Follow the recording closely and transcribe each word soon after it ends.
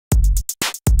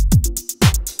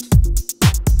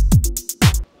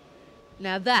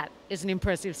Now that is an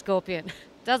impressive Scorpion.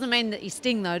 Doesn't mean that you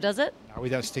sting though, does it? No, we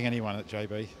don't sting anyone at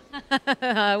JB.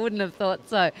 I wouldn't have thought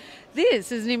so.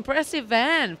 This is an impressive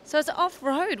van. So it's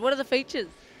off-road. What are the features?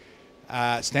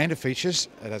 Standard features.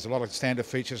 It has a lot of standard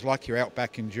features like your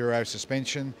Outback Enduro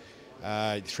suspension,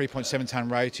 3.7 tonne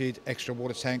rated, extra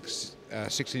water tanks,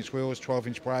 6-inch wheels,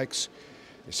 12-inch brakes,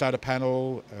 a solar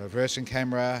panel, a reversing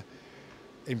camera,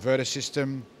 inverter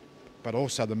system. But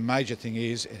also the major thing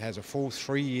is it has a full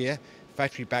 3-year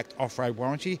factory-backed off-road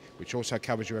warranty, which also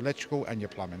covers your electrical and your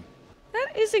plumbing.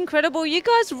 That is incredible. You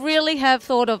guys really have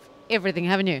thought of everything,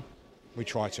 haven't you? We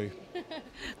try to.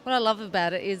 What I love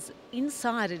about it is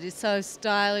inside it is so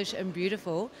stylish and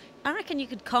beautiful. I reckon you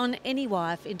could con any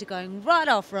wife into going right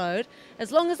off-road.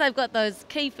 As long as they've got those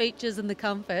key features and the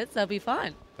comforts, they'll be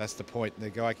fine. That's the point.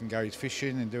 The guy can go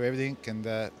fishing and do everything,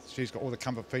 and she's got all the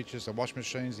comfort features, the wash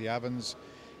machines, the ovens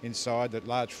inside, the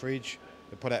large fridge,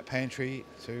 the put-out pantry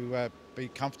to be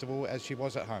comfortable as she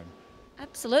was at home.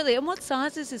 Absolutely. And what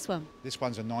size is this one? This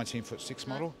one's a 19'6"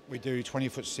 model. We do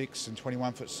 20'6" and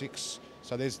 21'6".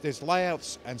 So there's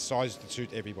layouts and sizes to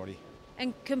suit everybody.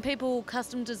 And can people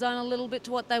custom design a little bit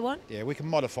to what they want? Yeah, we can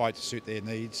modify it to suit their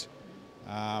needs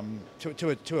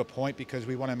to a point, because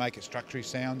we want to make it structurally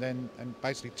sound and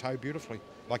basically tow beautifully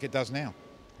like it does now.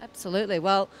 Absolutely.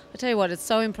 Well, I tell you what, it's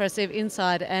so impressive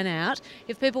inside and out.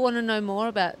 If people want to know more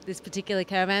about this particular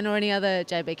caravan or any other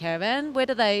JB Caravan, where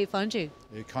do they find you?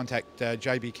 You contact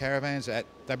JB Caravans at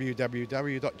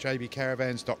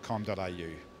www.jbcaravans.com.au.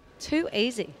 Too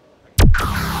easy.